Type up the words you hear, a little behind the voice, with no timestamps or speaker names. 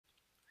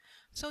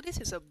So this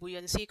is a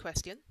buoyancy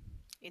question.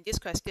 In this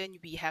question,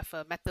 we have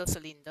a metal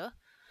cylinder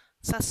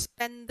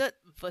suspended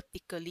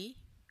vertically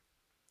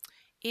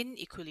in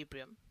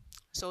equilibrium.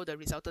 So the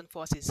resultant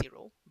force is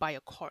 0 by a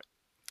cord.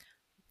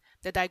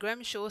 The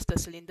diagram shows the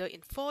cylinder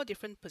in 4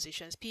 different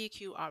positions, P,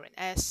 Q, R, and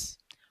S.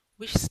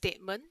 Which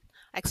statement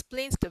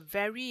explains the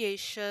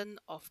variation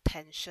of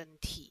tension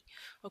T?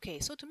 Okay,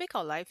 so to make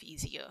our life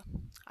easier,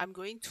 I'm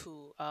going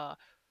to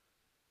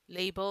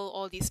label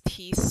all these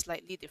T's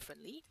slightly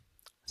differently.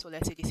 So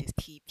let's say this is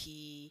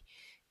TP,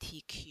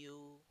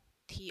 TQ,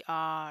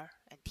 TR,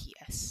 and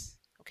TS.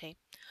 Okay,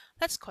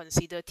 let's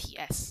consider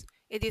TS.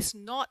 It is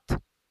not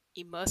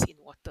immersed in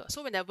water.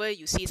 So whenever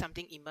you see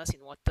something immersed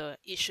in water,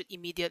 it should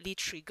immediately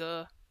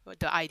trigger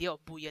the idea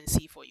of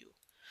buoyancy for you.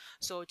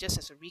 So just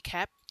as a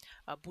recap,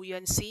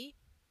 buoyancy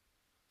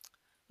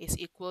is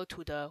equal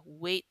to the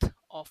weight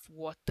of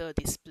water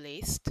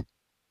displaced.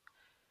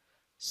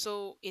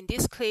 So in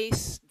this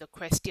case, the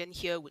question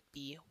here would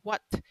be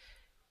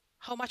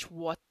how much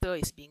water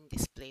is being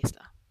displaced.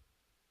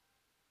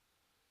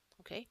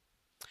 Okay,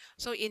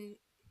 so in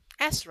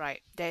S,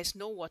 right, there is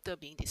no water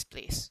being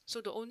displaced. So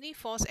the only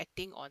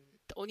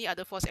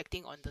other force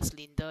acting on the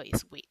cylinder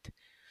is weight.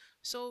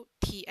 So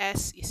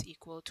Ts is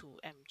equal to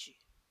mg.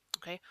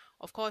 Okay,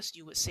 of course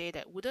you would say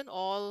that wouldn't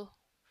all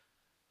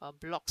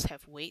blocks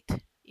have weight?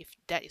 If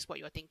that is what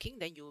you're thinking,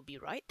 then you will be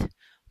right.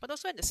 But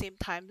also at the same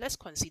time, let's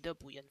consider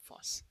buoyant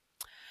force.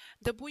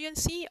 The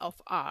buoyancy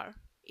of R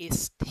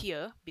is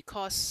here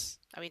because,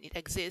 it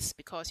exists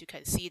because you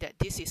can see that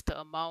this is the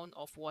amount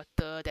of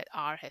water that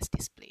R has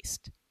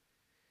displaced.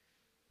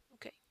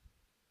 Okay.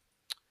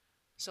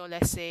 So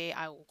let's say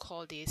I will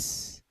call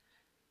this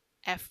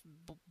F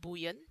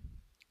buoyant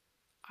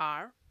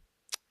R,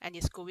 and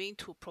it's going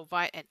to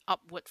provide an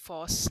upward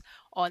force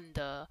on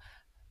the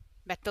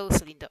metal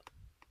cylinder.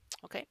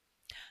 Okay.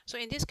 So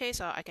in this case,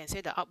 I can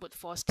say the upward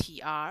force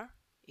TR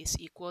is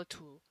equal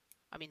to,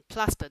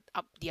 plus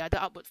the other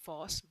upward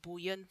force,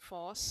 buoyant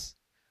force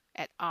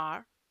at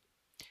R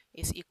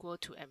is equal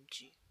to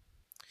mg.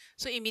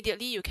 So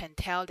immediately you can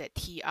tell that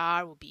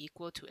TR will be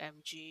equal to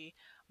mg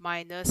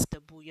minus the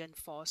buoyant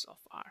force of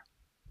R.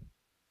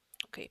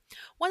 Okay,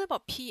 what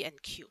about P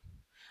and Q?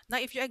 Now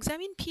if you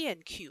examine P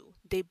and Q,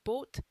 they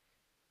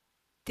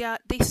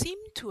seem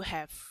to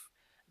have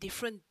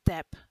different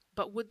depth,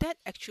 but would that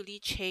actually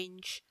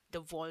change the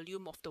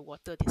volume of the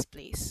water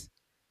displaced?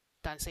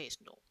 The answer is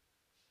no.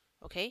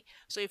 Okay,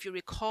 so if you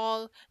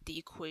recall the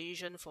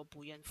equation for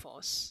buoyant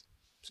force,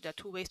 so there are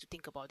two ways to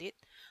think about it.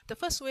 The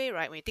first way,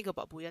 right, when you think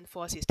about buoyant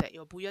force, is that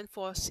your buoyant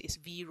force is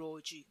V rho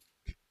G.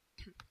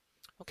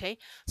 Okay,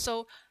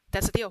 so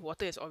density of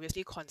water is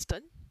obviously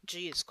constant,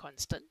 G is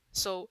constant.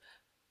 So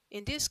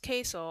in this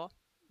case,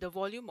 the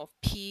volume of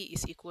P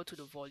is equal to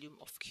the volume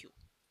of Q,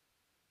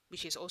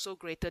 which is also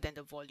greater than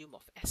the volume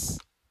of S.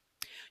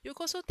 You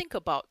can also think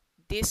about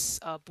this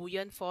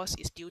buoyant force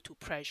is due to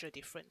pressure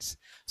difference.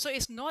 So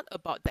it's not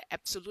about the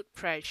absolute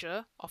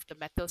pressure of the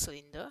metal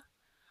cylinder,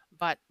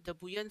 but the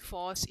buoyant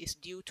force is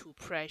due to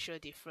pressure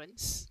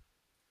difference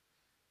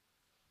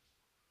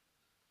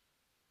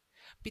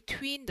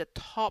between the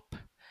top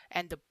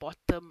and the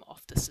bottom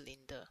of the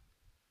cylinder.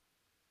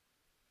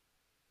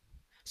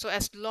 So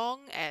as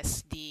long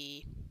as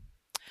the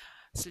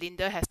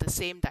cylinder has the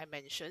same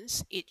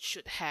dimensions, it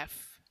should have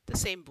the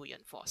same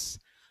buoyant force.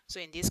 So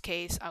in this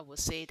case, I will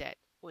say that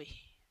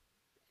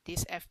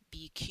this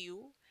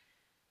FBQ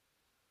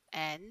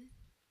and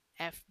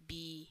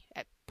FB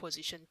at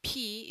position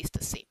P is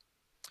the same.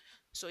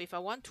 So if I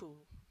want to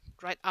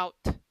write out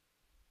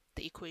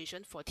the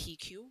equation for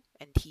TQ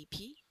and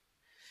TP,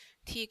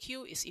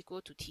 TQ is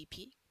equal to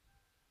TP.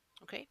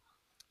 Okay,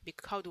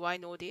 how do I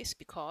know this?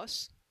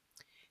 Because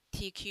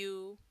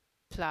TQ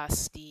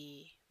plus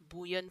the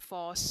buoyant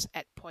force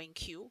at point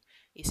Q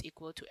is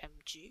equal to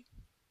mg.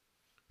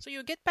 So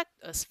you get back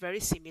a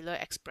very similar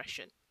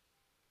expression.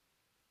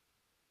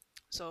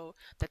 So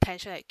the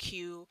tension at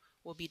Q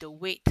will be the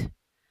weight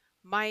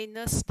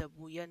minus the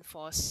buoyant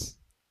force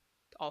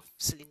of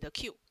cylinder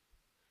Q.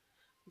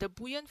 The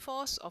buoyant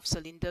force of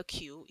cylinder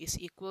Q is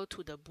equal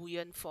to the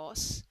buoyant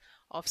force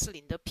of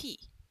cylinder P.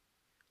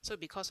 So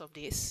because of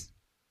this,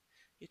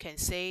 you can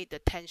say the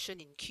tension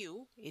in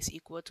Q is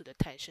equal to the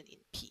tension in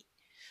P.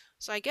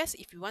 So I guess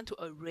if you want to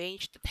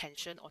arrange the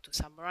tension or to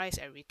summarize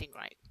everything,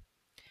 right,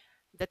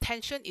 the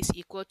tension is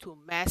equal to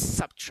mass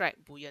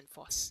subtract buoyant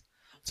force.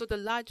 So the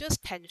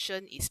largest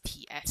tension is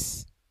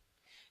TS.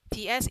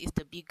 TS is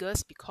the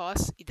biggest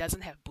because it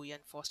doesn't have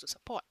buoyant force to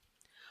support,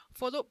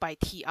 followed by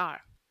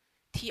TR.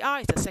 TR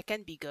is the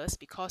second biggest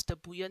because the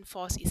buoyant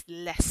force is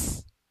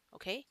less,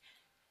 okay?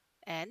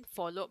 And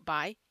followed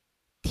by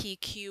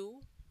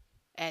TQ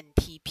and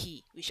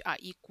TP, which are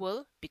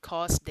equal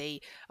because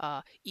they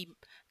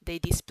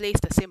displace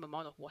the same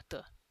amount of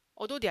water.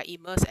 Although they are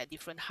immersed at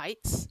different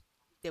heights,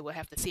 they will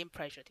have the same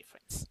pressure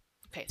difference.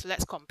 Okay, so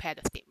let's compare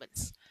the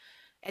statements.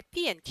 At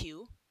P and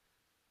Q,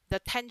 the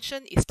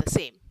tension is the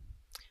same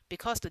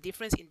because the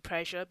difference in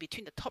pressure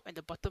between the top and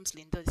the bottom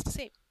cylinder is the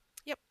same.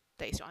 Yep,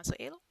 that is your answer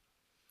A.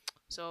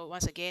 So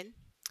once again,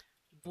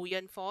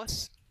 buoyant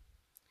force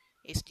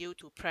is due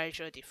to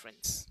pressure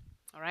difference.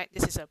 All right,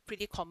 this is a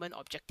pretty common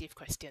objective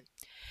question.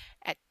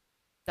 At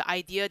the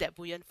idea that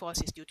buoyant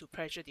force is due to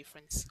pressure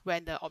difference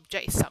when the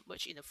object is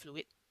submerged in a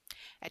fluid.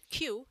 At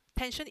Q,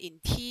 tension in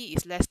T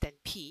is less than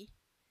P.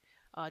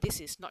 This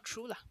is not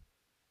true lah.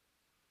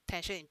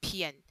 Tension in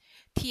T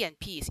and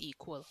P is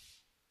equal.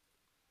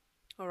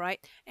 All right,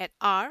 at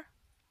R,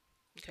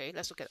 okay,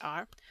 let's look at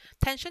R.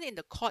 Tension in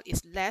the cord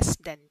is less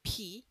than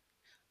P.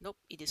 Nope,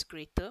 it is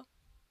greater.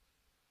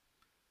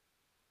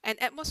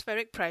 And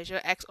atmospheric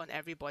pressure acts on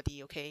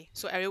everybody, okay?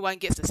 So everyone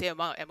gets the same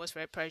amount of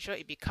atmospheric pressure.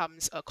 It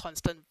becomes a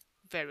constant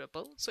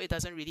variable, so it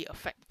doesn't really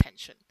affect the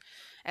tension.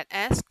 At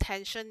S,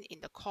 tension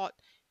in the cord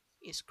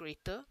is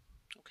greater,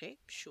 okay,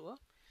 sure.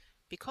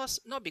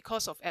 Not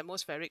because of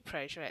atmospheric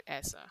pressure at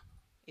S,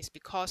 it's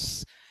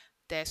because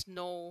there's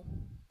no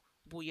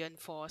buoyant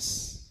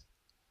force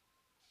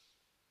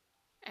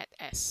at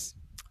S.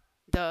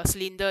 The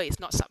cylinder is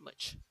not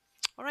submerged.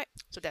 All right,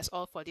 so that's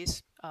all for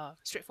this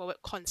straightforward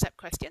concept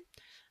question.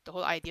 The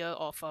whole idea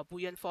of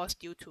buoyant force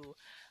due to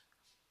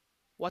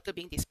water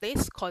being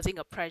displaced, causing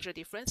a pressure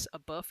difference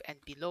above and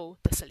below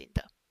the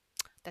cylinder.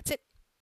 That's it.